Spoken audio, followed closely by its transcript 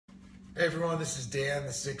Hey everyone, this is Dan,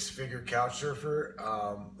 the Six-Figure Couchsurfer.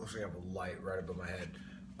 Looks like I have a light right above my head.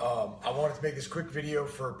 I wanted to make this quick video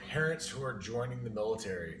for parents who are joining the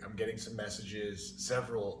military. I'm getting some messages,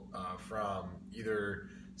 several from either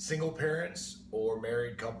single parents or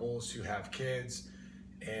married couples who have kids,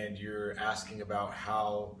 and you're asking about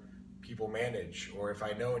how people manage, or if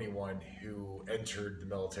I know anyone who entered the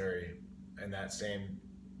military in that same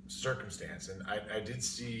circumstance. And I did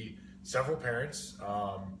see several parents.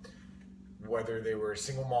 Whether they were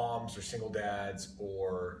single moms or single dads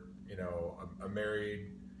or a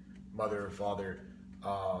married mother or father,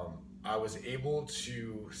 I was able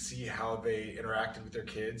to see how they interacted with their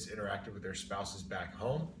kids, interacted with their spouses back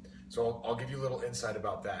home. So I'll give you a little insight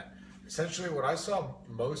about that. Essentially what I saw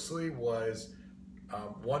mostly was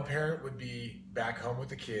one parent would be back home with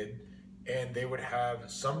the kid and they would have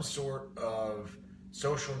some sort of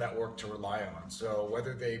social network to rely on. So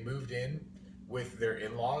whether they moved in with their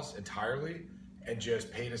in-laws entirely and just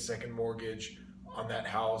paid a second mortgage on that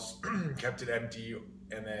house, kept it empty,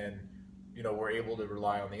 and then were able to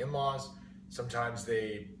rely on the in-laws. Sometimes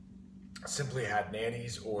they simply had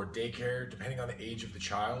nannies or daycare, depending on the age of the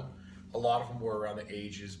child. A lot of them were around the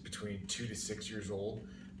ages between 2 to 6 years old.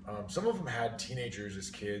 Some of them had teenagers as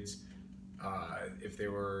kids, if they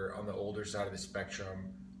were on the older side of the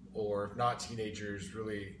spectrum, or if not teenagers,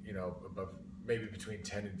 really, above maybe between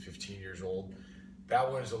 10 and 15 years old. That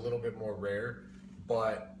was a little bit more rare,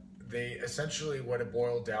 but they essentially, what it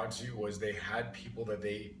boiled down to was they had people that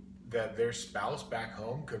their spouse back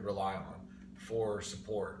home could rely on for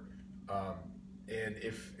support. And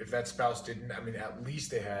if that spouse didn't, at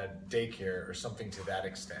least they had daycare or something to that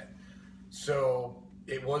extent. So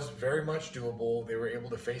it was very much doable. They were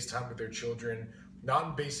able to FaceTime with their children, not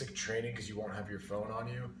in basic training because you won't have your phone on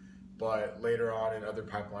you, but later on in other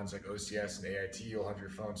pipelines like OCS and AIT, you'll have your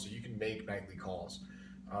phone so you can make nightly calls.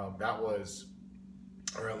 That was,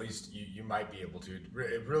 or at least you might be able to.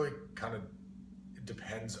 It really kind of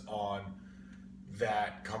depends on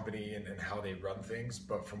that company and how they run things.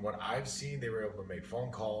 But from what I've seen, they were able to make phone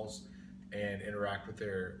calls and interact with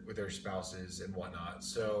their spouses and whatnot.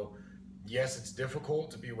 So yes, it's difficult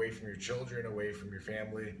to be away from your children, away from your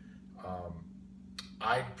family.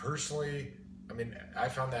 I personally, I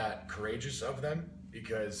found that courageous of them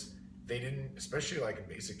because they didn't, especially like in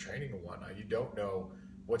basic training and whatnot, you don't know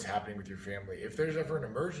what's happening with your family. If there's ever an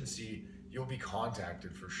emergency, you'll be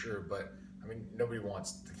contacted for sure. But nobody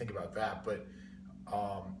wants to think about that. But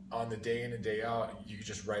on the day in and day out, you could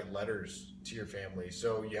just write letters to your family.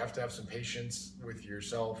 So you have to have some patience with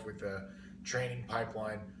yourself, with the training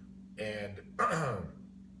pipeline, and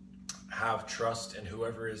have trust in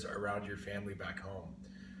whoever is around your family back home.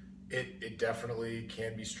 It definitely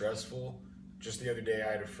can be stressful. Just the other day,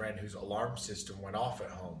 I had a friend whose alarm system went off at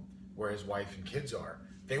home where his wife and kids are.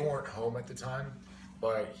 They weren't home at the time,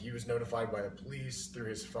 but he was notified by the police through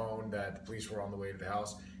his phone that the police were on the way to the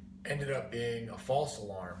house. Ended up being a false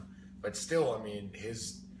alarm, but still,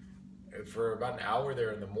 for about an hour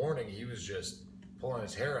there in the morning, he was just pulling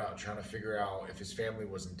his hair out, trying to figure out if his family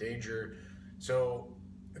was in danger. So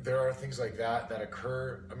there are things like that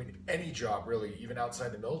occur. Any job really, even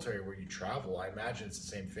outside the military where you travel, I imagine it's the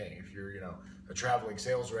same thing. If you're, a traveling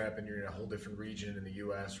sales rep and you're in a whole different region in the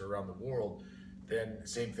US or around the world, then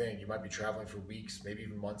same thing. You might be traveling for weeks, maybe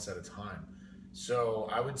even months at a time. So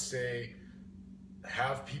I would say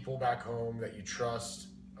have people back home that you trust,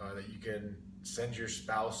 that you can send your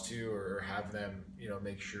spouse to, or have them,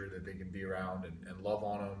 make sure that they can be around and love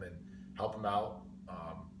on them and help them out.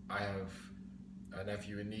 I have a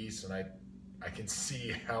nephew and niece, and I can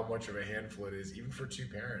see how much of a handful it is, even for two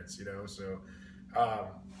parents, So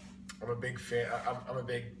I'm a big fan. I'm a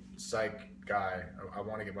big psych guy. I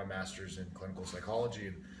want to get my master's in clinical psychology,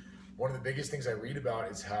 and one of the biggest things I read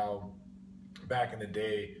about is how back in the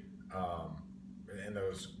day, in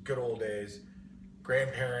those good old days,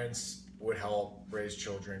 grandparents would help raise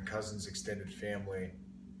children, cousins, extended family,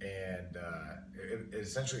 and it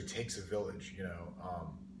essentially takes a village,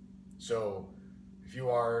 So if you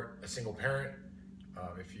are a single parent,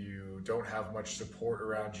 if you don't have much support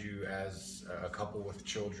around you as a couple with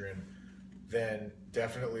children, then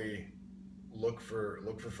definitely look for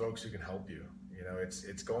folks who can help you.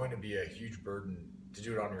 It's going to be a huge burden to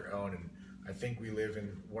do it on your own, and I think we live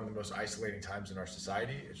in one of the most isolating times in our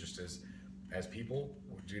society. It's just as people,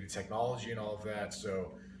 due to technology and all of that.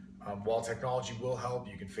 So while technology will help,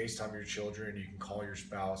 you can FaceTime your children, you can call your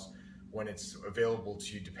spouse when it's available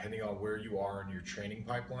to you, depending on where you are in your training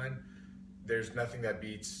pipeline. There's nothing that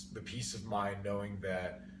beats the peace of mind knowing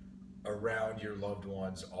that around your loved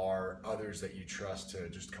ones are others that you trust to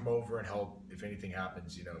just come over and help if anything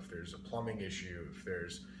happens. If there's a plumbing issue, if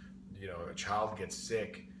there's a child gets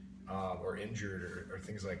sick or injured or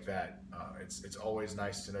things like that, it's always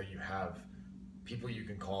nice to know you have people you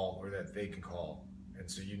can call or that they can call, and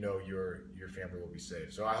so your family will be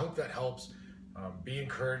safe. So I hope that helps. Be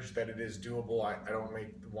encouraged that it is doable. I don't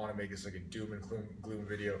want to make this like a doom and gloom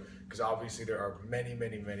video, because obviously there are many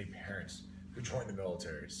parents who join the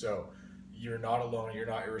military. So you're not alone. You're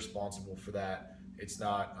not irresponsible for that. It's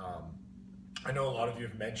not. I know a lot of you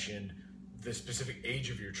have mentioned the specific age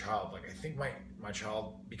of your child. Like, I think my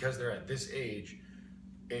child, because they're at this age,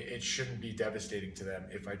 it shouldn't be devastating to them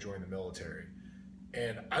if I join the military.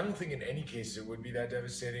 And I don't think in any case it would be that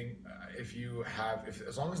devastating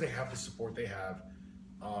as long as they have the support they have,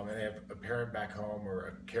 and they have a parent back home or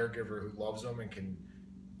a caregiver who loves them and can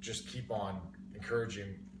just keep on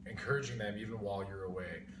encouraging them even while you're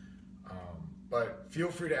away. But feel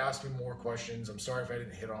free to ask me more questions. I'm sorry if I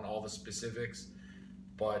didn't hit on all the specifics,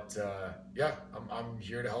 but yeah, I'm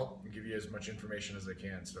here to help and give you as much information as I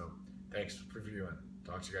can. So thanks for viewing.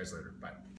 Talk to you guys later. Bye.